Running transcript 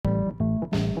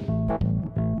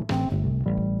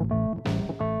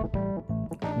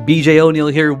BJ O'Neill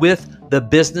here with the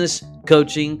Business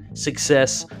Coaching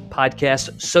Success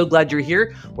Podcast. So glad you're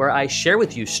here, where I share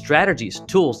with you strategies,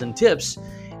 tools, and tips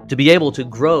to be able to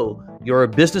grow your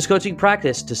business coaching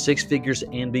practice to six figures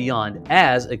and beyond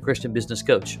as a Christian business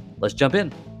coach. Let's jump in.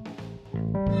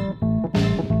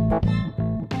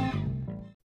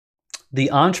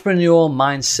 The entrepreneurial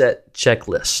mindset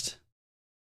checklist.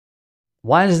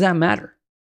 Why does that matter?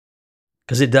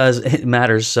 Because it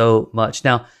matters so much.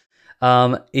 Now,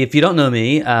 if you don't know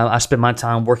me, I spend my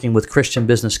time working with Christian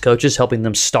business coaches, helping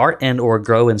them start and or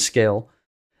grow and scale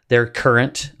their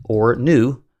current or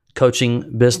new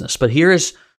coaching business. But here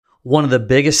is one of the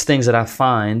biggest things that I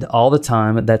find all the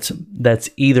time that's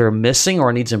either missing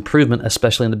or needs improvement,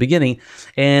 especially in the beginning.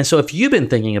 And so if you've been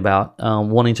thinking about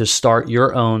wanting to start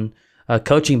your own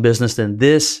coaching business, then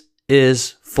this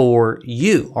is for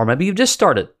you. Or maybe you've just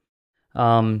started.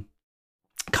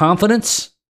 Confidence,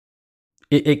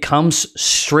 it comes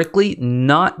strictly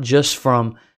not just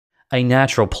from a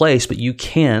natural place, but you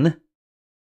can,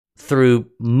 through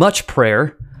much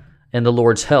prayer and the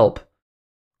Lord's help,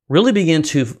 really begin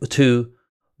to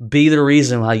be the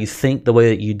reason why you think the way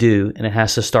that you do, and it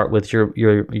has to start with your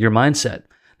mindset.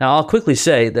 Now, I'll quickly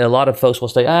say that a lot of folks will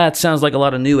say, it sounds like a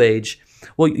lot of new age.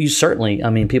 Well, you certainly,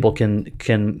 people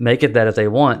can make it that if they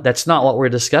want. That's not what we're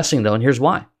discussing, though, and here's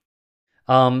why.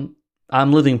 I'm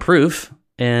living proof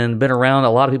and been around a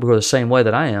lot of people who are the same way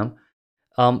that I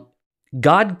am.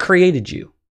 God created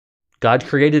you. God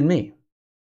created me.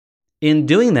 In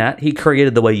doing that, He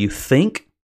created the way you think.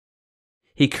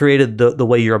 He created the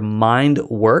way your mind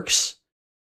works.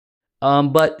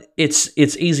 But it's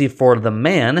easy for the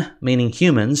man, meaning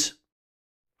humans,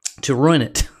 to ruin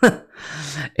it.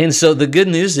 And so the good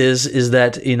news is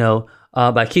that,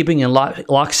 by keeping in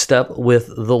lockstep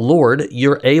with the Lord,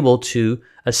 you're able to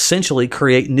essentially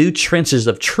create new trenches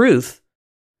of truth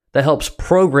that helps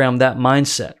program that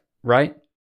mindset, right?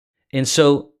 And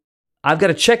so I've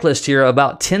got a checklist here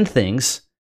about 10 things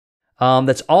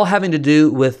that's all having to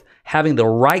do with having the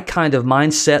right kind of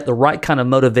mindset, the right kind of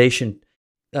motivation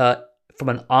from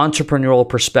an entrepreneurial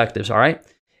perspective, all right?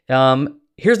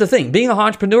 Here's the thing. Being an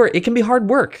entrepreneur, it can be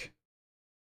hard work.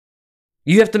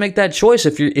 You have to make that choice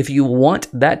if you want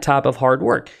that type of hard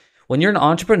work. When you're an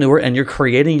entrepreneur and you're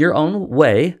creating your own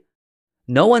way,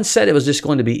 no one said it was just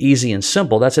going to be easy and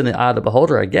simple. That's in the eye of the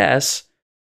beholder, I guess.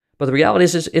 But the reality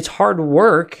is it's hard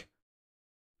work,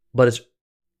 but it's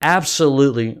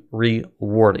absolutely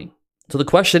rewarding. So the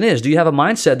question is, do you have a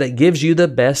mindset that gives you the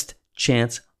best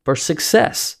chance for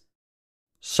success?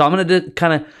 So I'm going to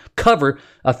kind of cover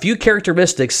a few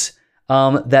characteristics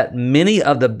that many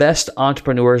of the best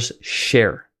entrepreneurs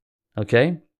share,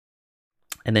 okay?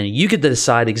 And then you get to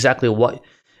decide exactly what,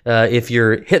 if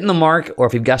you're hitting the mark or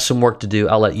if you've got some work to do.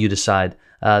 I'll let you decide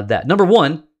that. Number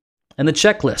one, in the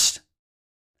checklist,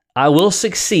 I will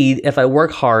succeed if I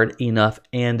work hard enough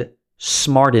and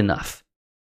smart enough.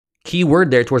 Key word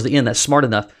there towards the end, that's smart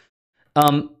enough.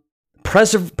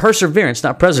 Perseverance,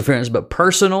 not perseverance, but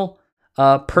personal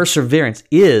perseverance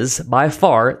is by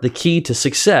far the key to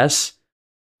success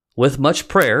with much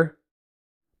prayer.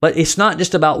 But it's not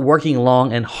just about working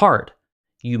long and hard.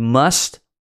 You must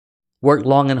work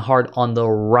long and hard on the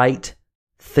right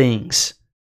things.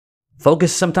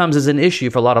 Focus sometimes is an issue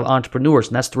for a lot of entrepreneurs,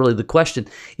 and that's really the question.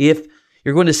 If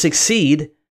you're going to succeed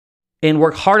and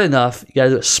work hard enough, you got to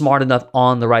do it smart enough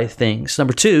on the right things.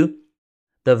 Number two,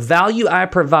 the value I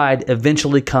provide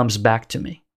eventually comes back to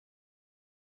me.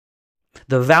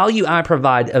 The value I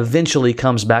provide eventually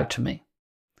comes back to me.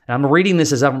 And I'm reading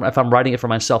this as if I'm writing it for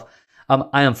myself.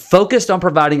 I am focused on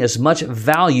providing as much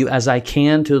value as I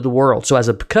can to the world. So as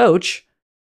a coach,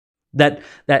 that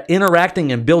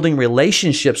interacting and building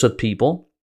relationships with people,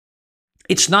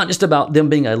 it's not just about them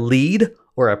being a lead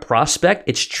or a prospect.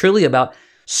 It's truly about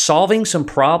solving some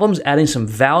problems, adding some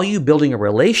value, building a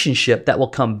relationship that will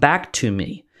come back to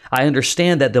me. I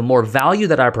understand that the more value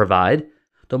that I provide,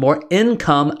 the more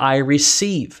income I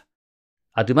receive.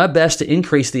 I do my best to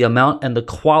increase the amount and the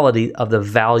quality of the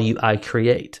value I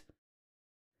create.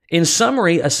 In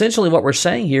summary, essentially what we're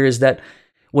saying here is that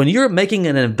when you're making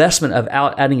an investment of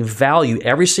adding value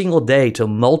every single day to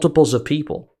multiples of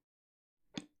people,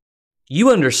 you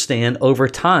understand over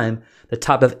time the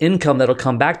type of income that'll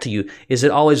come back to you. Is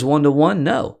it always one-to-one?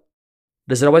 No.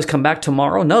 Does it always come back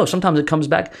tomorrow? No. Sometimes it comes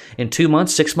back in 2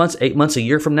 months, 6 months, 8 months, a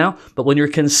year from now. But when you're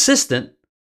consistent,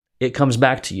 it comes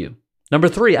back to you. Number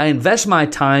three, I invest my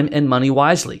time and money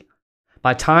wisely.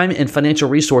 My time and financial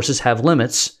resources have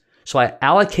limits, so I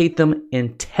allocate them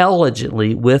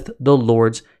intelligently with the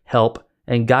Lord's help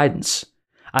and guidance.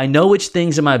 I know which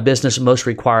things in my business most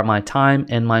require my time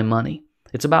and my money.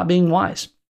 It's about being wise.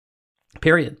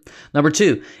 Period. Number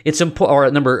two, it's important, or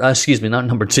not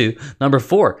number two, number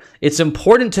four, it's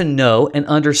important to know and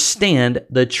understand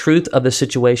the truth of the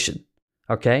situation.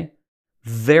 Okay?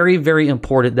 Very, very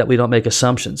important that we don't make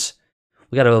assumptions.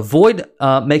 We got to avoid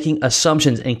making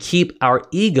assumptions and keep our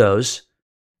egos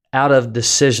out of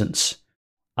decisions.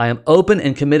 I am open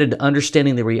and committed to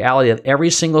understanding the reality of every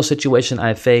single situation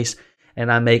I face, and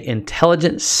I make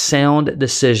intelligent, sound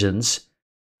decisions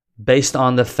based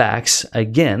on the facts.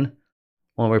 Again,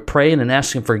 when we're praying and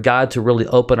asking for God to really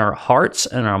open our hearts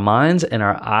and our minds and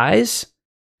our eyes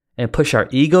and push our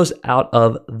egos out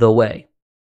of the way.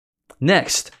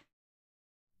 Next,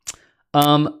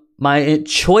 my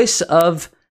choice of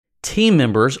team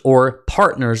members or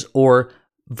partners or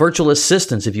virtual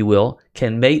assistants, if you will,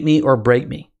 can make me or break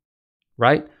me,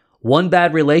 right? One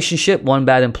bad relationship, one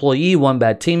bad employee, one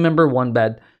bad team member, one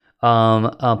bad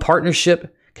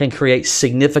partnership can create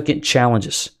significant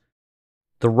challenges.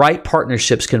 The right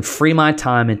partnerships can free my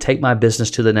time and take my business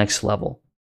to the next level.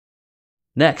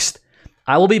 Next,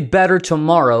 I will be better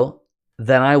tomorrow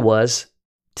than I was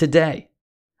today.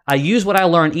 I use what I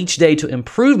learn each day to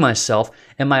improve myself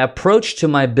and my approach to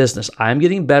my business. I am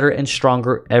getting better and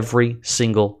stronger every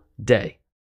single day.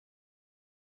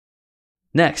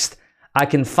 Next, I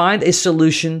can find a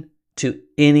solution to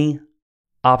any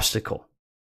obstacle.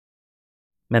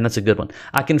 Man, that's a good one.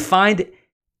 I can find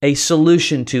a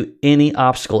solution to any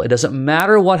obstacle. It doesn't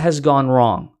matter what has gone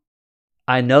wrong.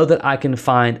 I know that I can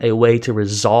find a way to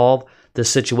resolve the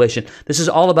situation. This is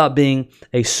all about being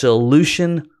a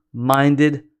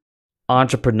solution-minded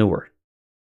entrepreneur.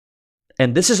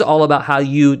 And this is all about how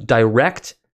you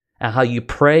direct and how you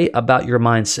pray about your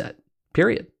mindset,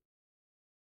 period.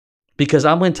 Because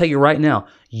I'm going to tell you right now,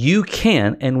 you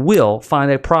can and will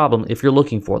find a problem if you're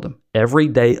looking for them every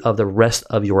day of the rest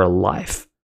of your life.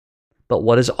 But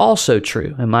what is also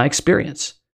true in my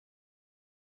experience,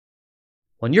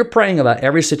 when you're praying about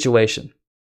every situation,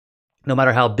 no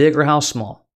matter how big or how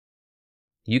small,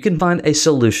 you can find a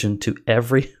solution to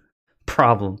every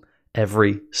problem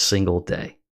every single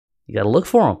day. You got to look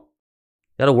for them.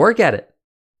 You got to work at it,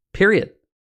 period.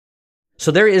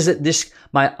 So there is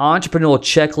my entrepreneurial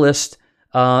checklist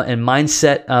and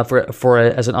mindset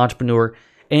as an entrepreneur,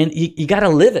 and you got to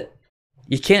live it.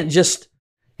 You can't just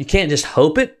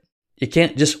hope it. You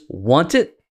can't just want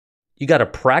it. You got to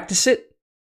practice it.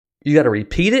 You got to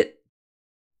repeat it.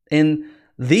 And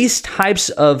these types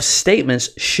of statements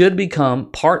should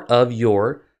become part of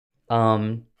your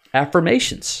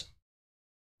affirmations.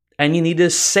 And you need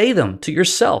to say them to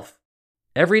yourself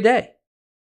every day,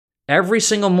 every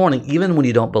single morning, even when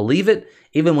you don't believe it,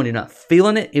 even when you're not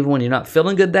feeling it, even when you're not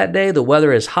feeling good that day. The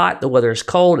weather is hot, the weather is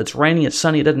cold, it's rainy, it's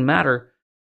sunny, it doesn't matter.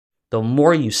 The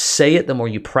more you say it, the more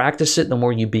you practice it, the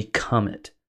more you become it.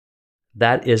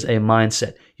 That is a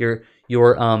mindset.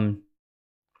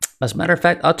 As a matter of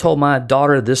fact, I told my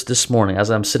daughter this morning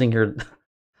as I'm sitting here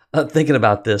thinking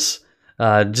about this,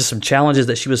 just some challenges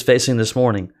that she was facing this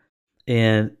morning.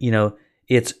 And,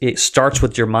 it starts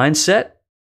with your mindset.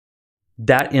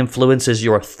 That influences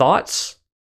your thoughts.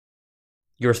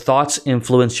 Your thoughts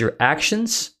influence your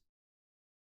actions.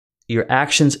 Your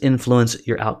actions influence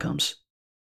your outcomes.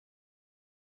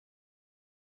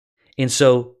 And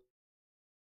so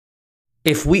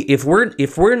if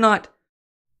we're not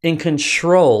in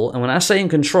control, and when I say in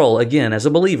control, again, as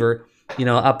a believer,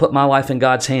 I put my life in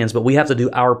God's hands, but we have to do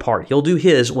our part. He'll do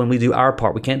his when we do our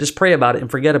part. We can't just pray about it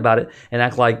and forget about it and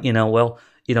act like, I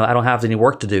don't have any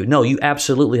work to do. No, you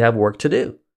absolutely have work to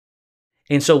do.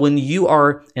 And so when you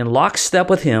are in lockstep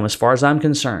with him, as far as I'm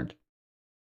concerned,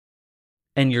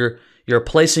 and you're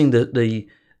placing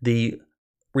the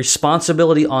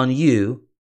responsibility on you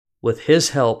with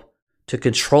his help to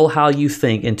control how you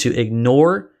think and to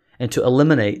ignore and to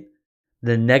eliminate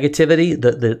the negativity,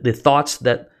 the thoughts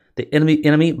that the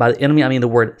enemy, by the enemy I mean the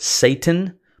word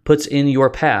Satan, puts in your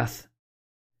path,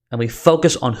 and we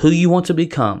focus on who you want to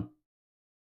become.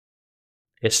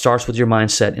 It starts with your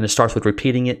mindset, and it starts with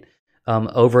repeating it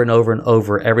over and over and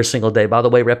over every single day. By the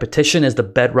way, repetition is the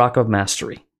bedrock of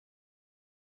mastery.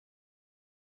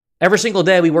 Every single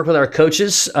day, we work with our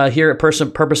coaches here at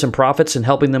Purpose and Profits and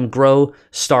helping them grow,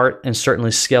 start, and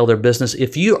certainly scale their business.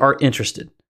 If you are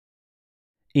interested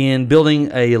in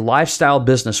building a lifestyle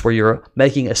business where you're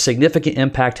making a significant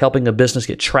impact, helping a business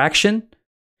get traction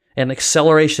and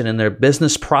acceleration in their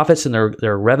business profits and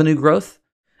their revenue growth,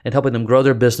 and helping them grow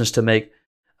their business to make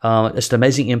just an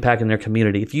amazing impact in their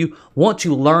community. If you want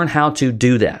to learn how to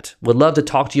do that, would love to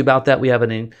talk to you about that. We have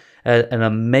an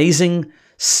amazing,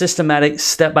 systematic,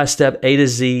 step-by-step, A to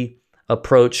Z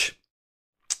approach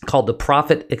called the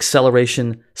Profit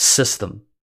Acceleration System.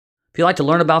 If you'd like to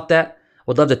learn about that,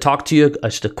 Would love to talk to you.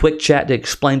 Just a quick chat to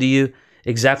explain to you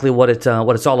exactly what it's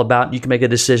all about. You can make a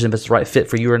decision if it's the right fit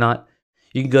for you or not.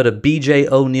 You can go to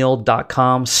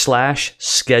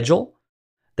bjoneal.com/schedule.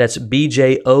 That's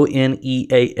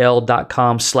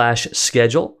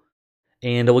bjoneal.com/schedule.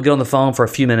 And we'll get on the phone for a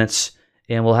few minutes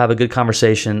and we'll have a good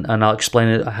conversation and I'll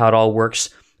explain how it all works.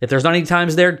 If there's not any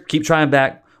times there, keep trying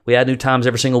back. We add new times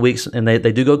every single week and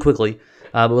they do go quickly.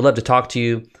 But we'd love to talk to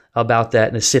you about that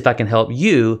and to see if I can help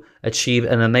you achieve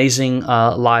an amazing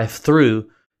life through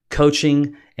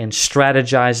coaching and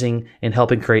strategizing and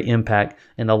helping create impact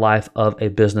in the life of a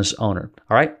business owner.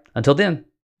 All right. Until then,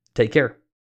 take care.